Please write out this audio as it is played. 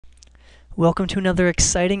Welcome to another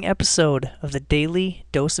exciting episode of the Daily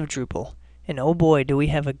Dose of Drupal. And oh boy, do we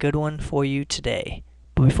have a good one for you today.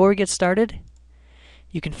 But before we get started,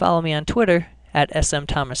 you can follow me on Twitter at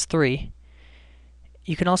smthomas3.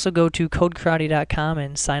 You can also go to codekarate.com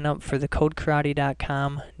and sign up for the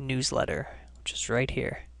codekarate.com newsletter, which is right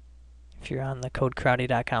here, if you're on the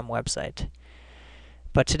codekarate.com website.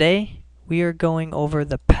 But today, we are going over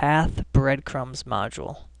the Path Breadcrumbs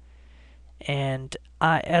module. And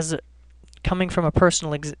coming from a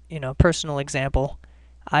personal example,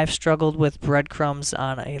 I've struggled with breadcrumbs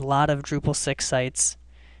on a lot of Drupal 6 sites,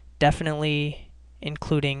 definitely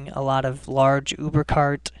including a lot of large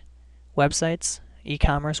UberCart websites,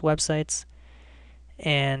 e-commerce websites,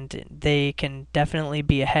 and they can definitely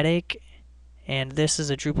be a headache. And this is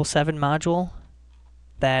a Drupal 7 module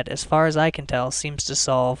that, as far as I can tell, seems to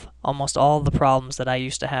solve almost all the problems that I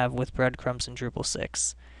used to have with breadcrumbs in Drupal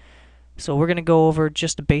 6. So we're going to go over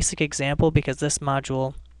just a basic example because this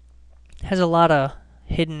module has a lot of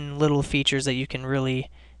hidden little features that you can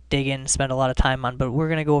really dig in and spend a lot of time on. But we're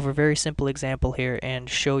going to go over a very simple example here and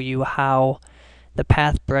show you how the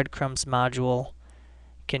Path Breadcrumbs module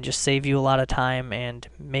can just save you a lot of time and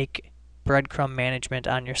make breadcrumb management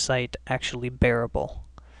on your site actually bearable.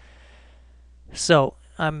 So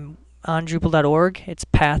I'm on Drupal.org. It's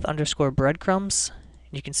path_breadcrumbs.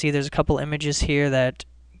 You can see there's a couple images here that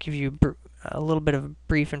give you a little bit of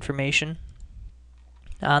brief information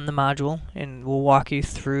on the module, and we'll walk you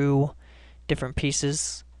through different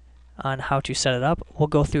pieces on how to set it up. We'll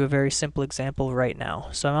go through a very simple example right now.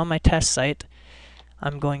 So I'm on my test site.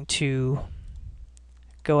 I'm going to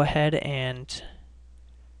go ahead and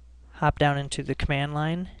hop down into the command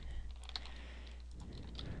line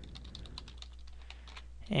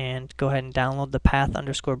and go ahead and download the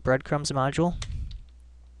path_breadcrumbs module.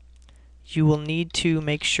 You will need to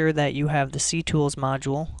make sure that you have the CTools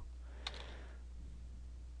module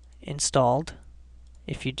installed.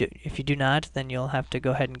 If you do not, then you'll have to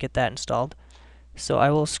go ahead and get that installed. So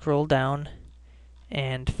I will scroll down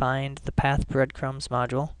and find the Path Breadcrumbs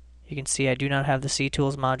module. You can see I do not have the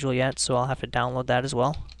CTools module yet, so I'll have to download that as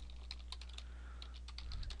well.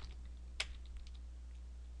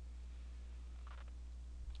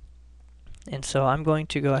 And so I'm going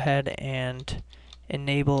to go ahead and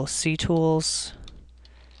enable CTools,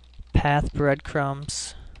 Path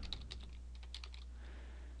Breadcrumbs,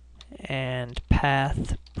 and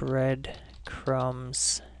Path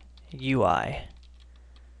Breadcrumbs UI.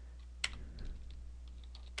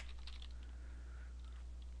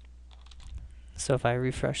 So if I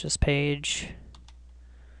refresh this page,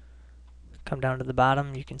 come down to the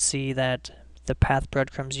bottom, you can see that the Path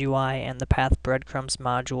Breadcrumbs UI and the Path Breadcrumbs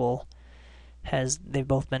module they've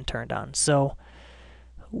both been turned on. So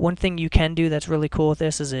one thing you can do that's really cool with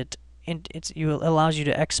this is it allows you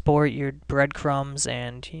to export your breadcrumbs,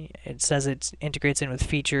 and it says it integrates in with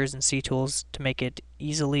features and CTools to make it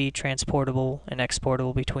easily transportable and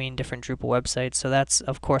exportable between different Drupal websites. So that's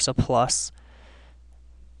of course a plus.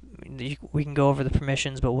 We can go over the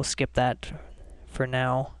permissions, but we'll skip that for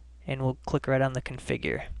now, and we'll click right on the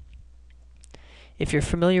configure. If you're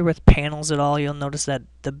familiar with panels at all, you'll notice that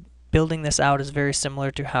building this out is very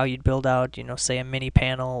similar to how you'd build out, say a mini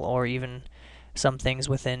panel, or even some things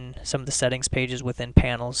within some of the settings pages within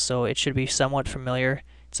panels. So it should be somewhat familiar.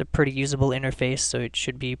 It's a pretty usable interface, so it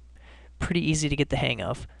should be pretty easy to get the hang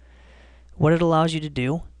of. What it allows you to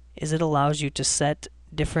do is it allows you to set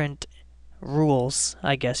different rules,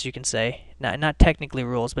 I guess you can say. Not technically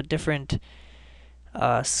rules, but different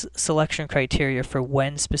selection criteria for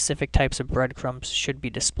when specific types of breadcrumbs should be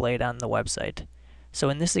displayed on the website. So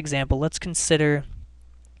in this example, let's consider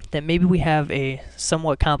that maybe we have a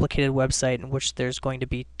somewhat complicated website in which there's going to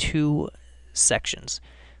be two sections.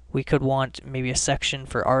 We could want maybe a section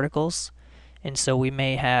for articles, and so we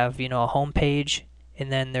may have a home page, and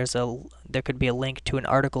then there could be a link to an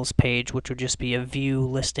articles page, which would just be a view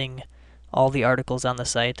listing all the articles on the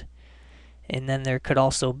site. And then there could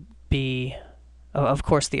also be, of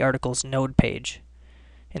course, the articles node page,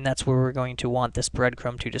 and that's where we're going to want this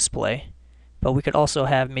breadcrumb to display. But we could also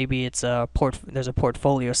have, maybe there's a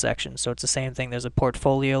portfolio section, so it's the same thing. There's a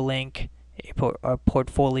portfolio link, a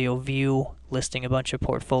portfolio view listing a bunch of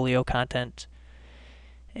portfolio content,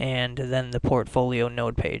 and then the portfolio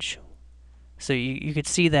node page. So you could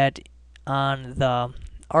see that on the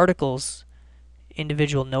articles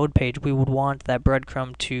individual node page, we would want that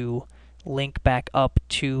breadcrumb to link back up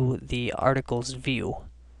to the articles view.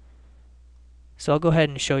 So I'll go ahead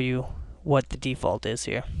and show you what the default is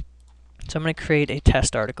here. So I'm going to create a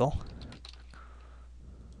test article.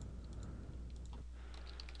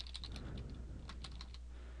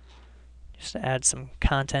 Just add some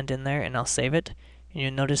content in there and I'll save it. And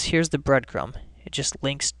you'll notice here's the breadcrumb. It just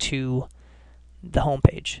links to the home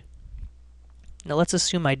page. Now let's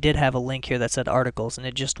assume I did have a link here that said articles and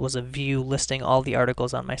it just was a view listing all the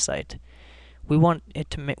articles on my site. We want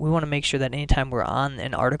to make sure that anytime we're on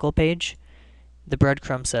an article page, the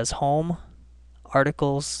breadcrumb says home,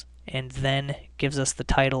 articles, and then gives us the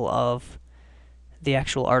title of the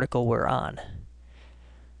actual article we're on.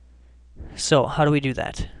 So how do we do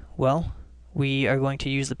that? Well, we are going to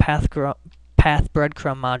use the Path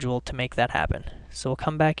Breadcrumb module to make that happen. So we'll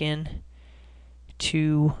come back in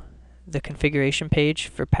to the configuration page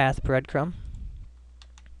for Path Breadcrumb,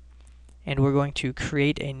 and we're going to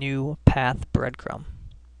create a new Path Breadcrumb.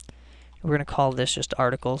 We're going to call this just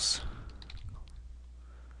articles,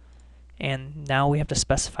 and now we have to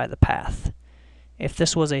specify the path. If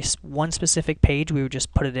this was one specific page, we would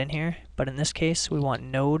just put it in here, but in this case we want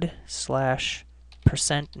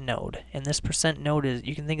node/%node, and this %node is,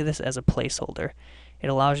 you can think of this as a placeholder. It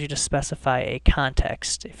allows you to specify a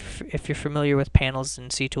context. If you're familiar with panels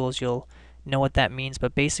and CTools, you'll know what that means,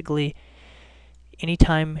 but basically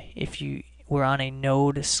anytime if you were on a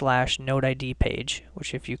node/node ID page,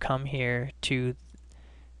 which if you come here to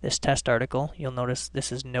this test article, you'll notice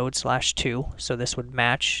this is node/2, so this would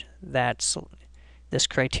match this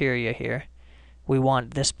criteria here. We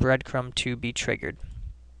want this breadcrumb to be triggered.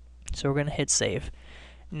 So we're going to hit save.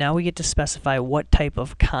 Now we get to specify what type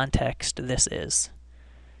of context this is.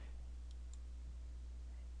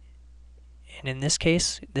 And in this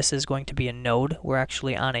case, this is going to be a node. We're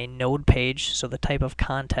actually on a node page, so the type of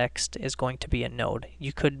context is going to be a node.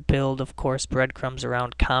 You could build, of course, breadcrumbs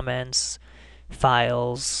around comments,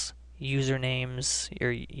 files, usernames,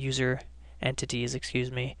 or user entities,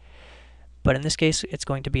 excuse me. But in this case, it's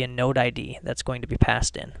going to be a node ID that's going to be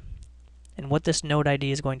passed in. And what this node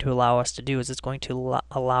ID is going to allow us to do is it's going to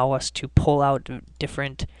allow us to pull out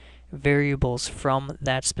different variables from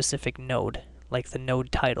that specific node, like the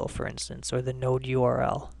node title, for instance, or the node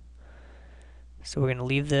URL. So we're going to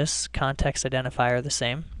leave this context identifier the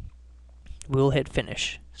same. We'll hit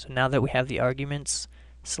finish. So now that we have the arguments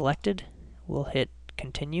selected, we'll hit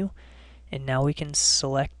continue, and now we can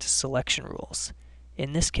select selection rules.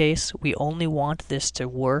 In this case, we only want this to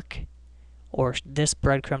work, or this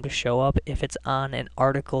breadcrumb to show up, if it's on an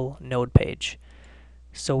article node page.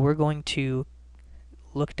 So we're going to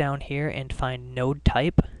look down here and find node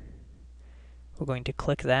type. We're going to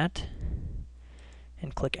click that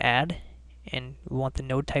and click add, and we want the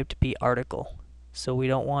node type to be article. So we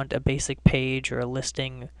don't want a basic page or a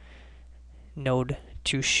listing node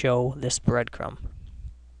to show this breadcrumb.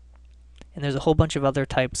 And there's a whole bunch of other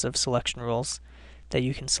types of selection rules that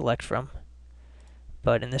you can select from,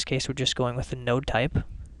 but in this case we're just going with the node type.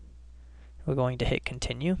 We're going to hit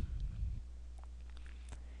continue,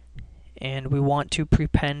 and we want to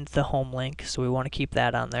prepend the home link, so we want to keep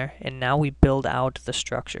that on there. And now we build out the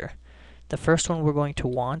structure. The first one we're going to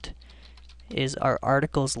want is our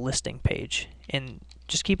articles listing page, and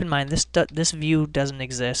just keep in mind this view doesn't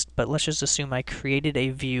exist, but let's just assume I created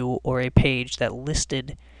a view or a page that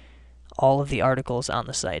listed all of the articles on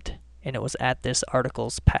the site, and it was at this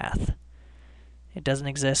articles path. It doesn't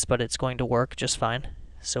exist, but it's going to work just fine.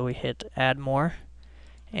 So we hit add more,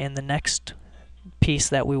 and the next piece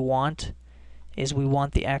that we want is we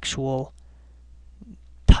want the actual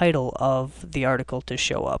title of the article to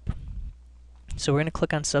show up. So we're going to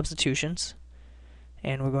click on substitutions,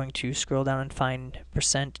 and we're going to scroll down and find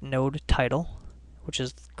 %node title, which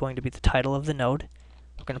is going to be the title of the node.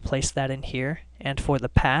 We're going to place that in here, and for the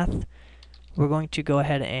path we're going to go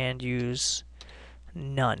ahead and use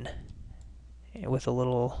none with a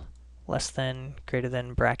little less than, greater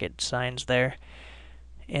than bracket signs there.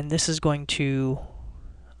 And this is going to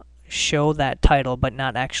show that title but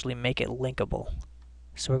not actually make it linkable.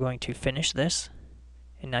 So we're going to finish this,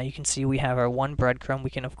 and now you can see we have our one breadcrumb. We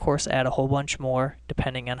can of course add a whole bunch more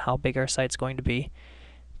depending on how big our site's going to be,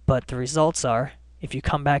 but the results are, if you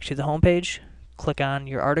come back to the home page, click on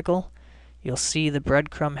your article, you'll see the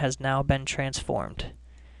breadcrumb has now been transformed.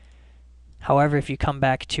 However, if you come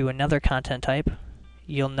back to another content type,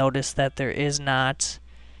 you'll notice that there is not,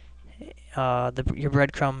 your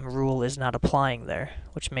breadcrumb rule is not applying there,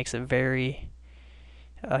 which makes it very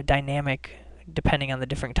dynamic depending on the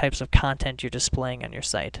different types of content you're displaying on your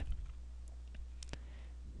site.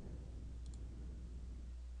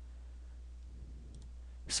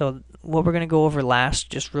 So what we're going to go over last,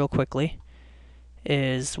 just real quickly,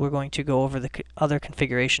 is we're going to go over the other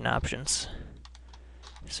configuration options.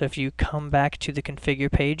 So if you come back to the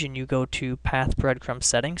configure page and you go to Path Breadcrumb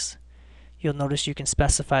settings, you'll notice you can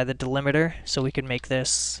specify the delimiter, so we can make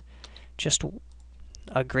this just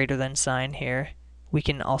a greater than sign here. We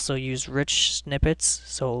can also use rich snippets,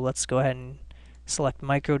 so let's go ahead and select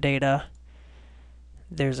Microdata.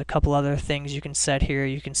 There's a couple other things you can set here.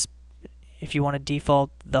 You can, if you want to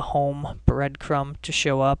default the home breadcrumb to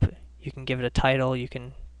show up, you can give it a title, you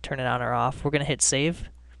can turn it on or off. We're going to hit save.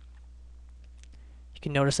 You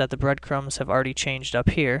can notice that the breadcrumbs have already changed up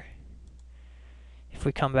here. If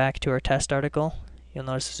we come back to our test article, you'll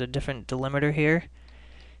notice there's a different delimiter here.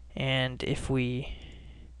 And if we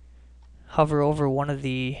hover over one of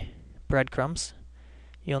the breadcrumbs,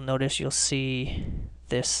 you'll see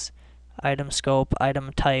this item scope,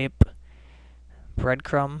 item type,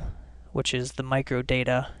 breadcrumb, which is the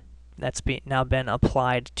microdata that's now been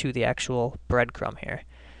applied to the actual breadcrumb here.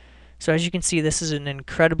 So as you can see, this is an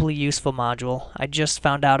incredibly useful module. I just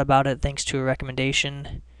found out about it thanks to a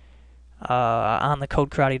recommendation on the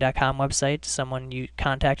codekarate.com website. You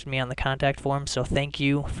contacted me on the contact form, so thank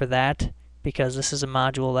you for that, because this is a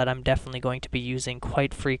module that I'm definitely going to be using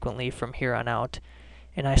quite frequently from here on out,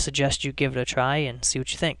 and I suggest you give it a try and see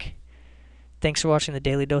what you think. Thanks for watching the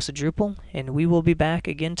Daily Dose of Drupal, and we will be back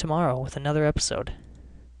again tomorrow with another episode.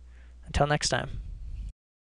 Until next time.